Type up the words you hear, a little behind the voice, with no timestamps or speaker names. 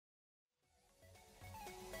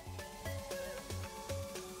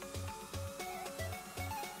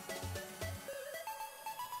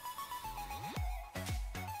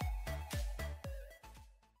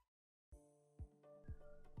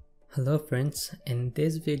Hello friends, in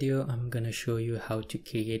this video I'm gonna show you how to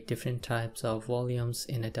create different types of volumes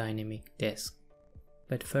in a dynamic disk.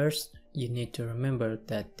 But first, you need to remember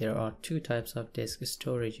that there are two types of disk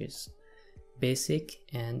storages, basic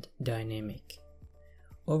and dynamic.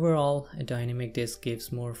 Overall, a dynamic disk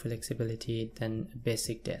gives more flexibility than a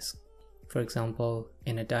basic disk. For example,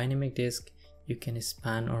 in a dynamic disk, you can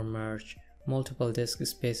span or merge multiple disk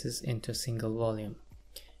spaces into a single volume.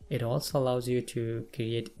 It also allows you to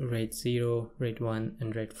create RAID 0, RAID 1,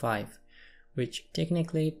 and RAID 5, which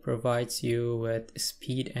technically provides you with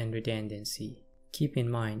speed and redundancy. Keep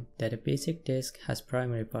in mind that a basic disk has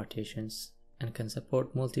primary partitions and can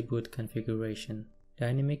support multi-boot configuration.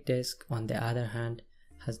 Dynamic disk, on the other hand,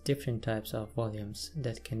 has different types of volumes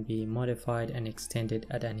that can be modified and extended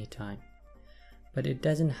at any time, but it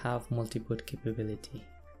doesn't have multi-boot capability.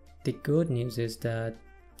 The good news is that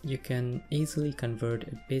you can easily convert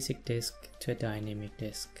a basic disk to a dynamic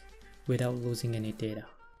disk without losing any data.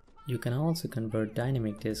 You can also convert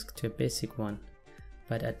dynamic disk to a basic one,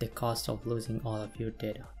 but at the cost of losing all of your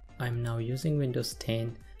data. I'm now using Windows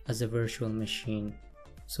 10 as a virtual machine,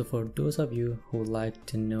 so for those of you who would like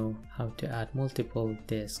to know how to add multiple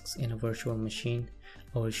disks in a virtual machine,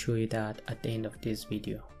 I will show you that at the end of this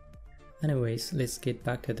video. Anyways, let's get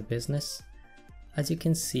back to the business. As you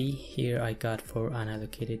can see here, I got 4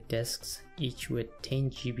 unallocated disks, each with 10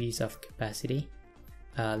 GB of capacity.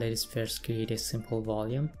 Let us first create a simple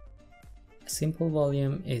volume. A simple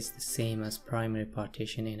volume is the same as primary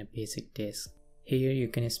partition in a basic disk. Here you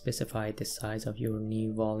can specify the size of your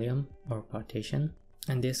new volume or partition.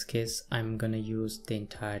 In this case, I'm gonna use the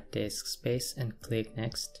entire disk space and click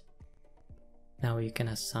next. Now you can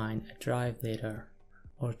assign a drive later,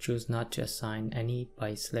 or choose not to assign any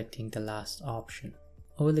by selecting the last option.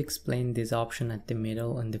 I will explain this option at the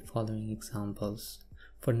middle in the following examples.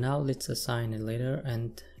 For now, let's assign a later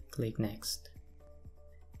and click next.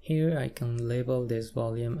 Here I can label this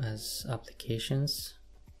volume as applications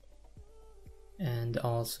and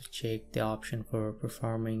also check the option for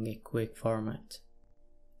performing a quick format.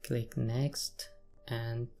 Click next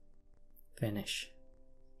and finish.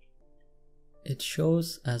 It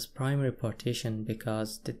shows as primary partition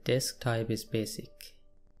because the disk type is basic.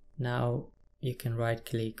 Now you can right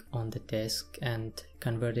click on the disk and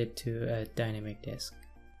convert it to a dynamic disk.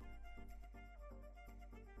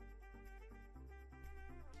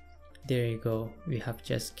 There you go, we have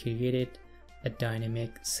just created a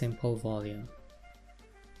dynamic simple volume.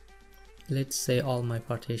 Let's say all my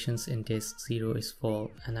partitions in disk 0 is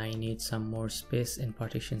full and I need some more space in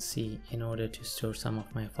partition C in order to store some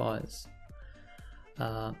of my files.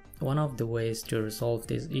 One of the ways to resolve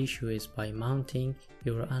this issue is by mounting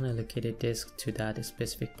your unallocated disk to that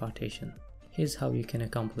specific partition. Here's how you can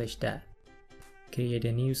accomplish that. Create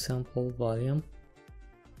a new sample volume.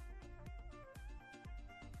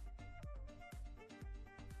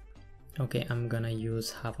 Okay, I'm gonna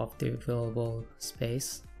use half of the available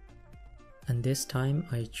space. And this time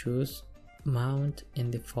I choose mount in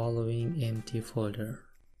the following empty folder.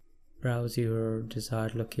 Browse your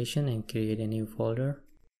desired location and create a new folder.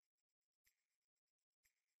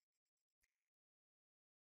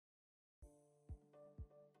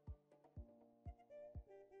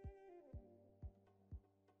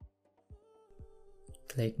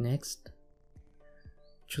 Click next.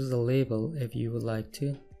 Choose a label if you would like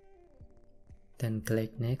to. Then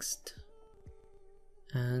click next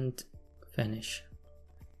and finish.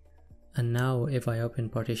 And now if I open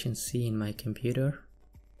partition C in my computer,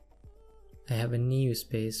 I have a new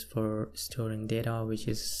space for storing data which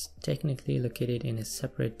is technically located in a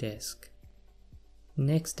separate disk.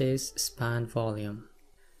 Next is span volume.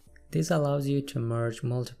 This allows you to merge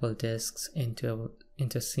multiple disks into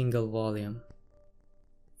a single volume.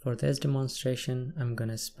 For this demonstration, I'm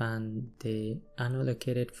gonna span the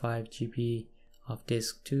unallocated 5 GB of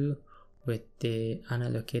disk 2 with the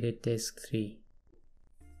unallocated disk 3.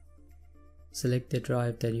 Select the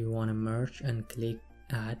drive that you want to merge and click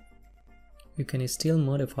add. You can still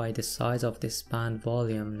modify the size of the span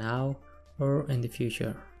volume now or in the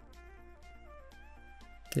future.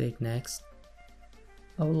 Click next.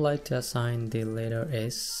 I would like to assign the letter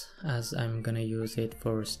S as I'm gonna use it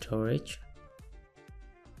for storage.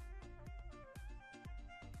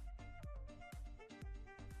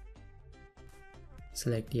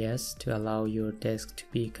 Select yes to allow your disk to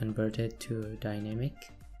be converted to dynamic.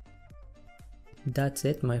 That's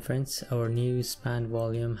it, my friends. Our new span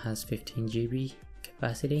volume has 15 GB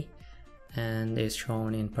capacity and is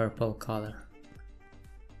shown in purple color.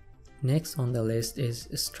 Next on the list is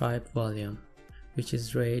stripe volume, which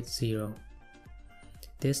is RAID 0.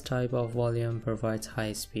 This type of volume provides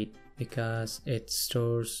high speed because it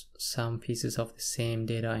stores some pieces of the same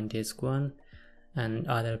data in disk 1 and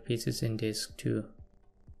other pieces in disk 2.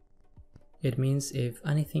 It means if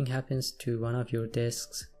anything happens to one of your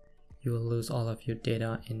disks, you will lose all of your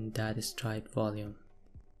data in that striped volume.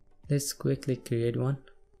 Let's quickly create one.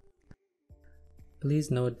 Please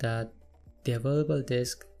note that the available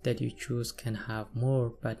disk that you choose can have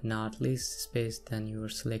more but not less space than your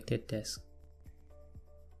selected disk.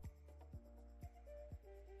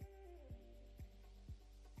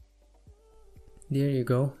 There you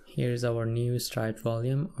go, here is our new striped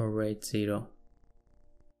volume or RAID 0.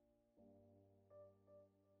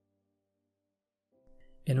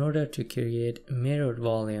 In order to create mirrored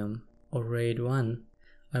volume or RAID 1,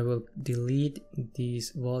 I will delete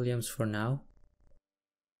these volumes for now.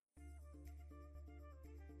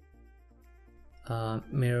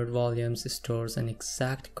 Mirrored volumes stores an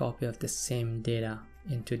exact copy of the same data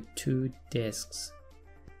into 2 disks.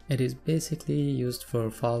 It is basically used for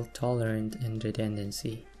fault tolerant and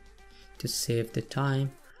redundancy. To save the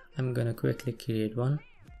time, I'm gonna quickly create one.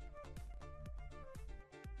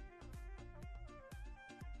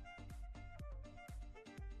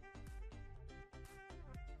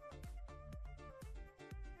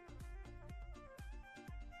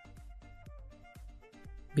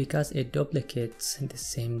 Because it duplicates the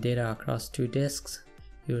same data across 2 disks,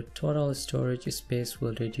 your total storage space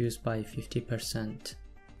will reduce by 50%.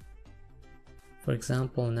 For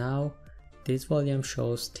example, now this volume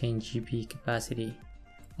shows 10 GB capacity,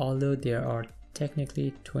 although there are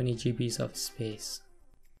technically 20 GB of space.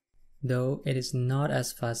 Though it is not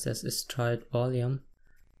as fast as a striped volume,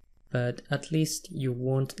 but at least you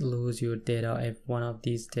won't lose your data if one of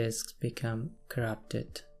these disks become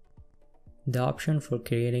corrupted. The option for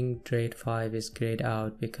creating RAID 5 is grayed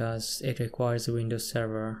out because it requires a Windows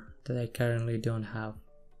server that I currently don't have.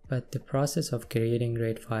 But the process of creating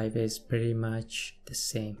RAID 5 is pretty much the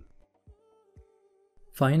same.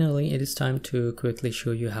 Finally, it is time to quickly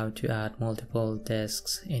show you how to add multiple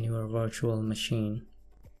disks in your virtual machine.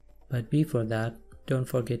 But before that, don't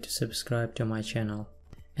forget to subscribe to my channel.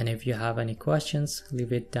 And if you have any questions,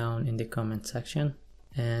 leave it down in the comment section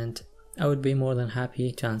and I would be more than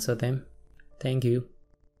happy to answer them. Thank you.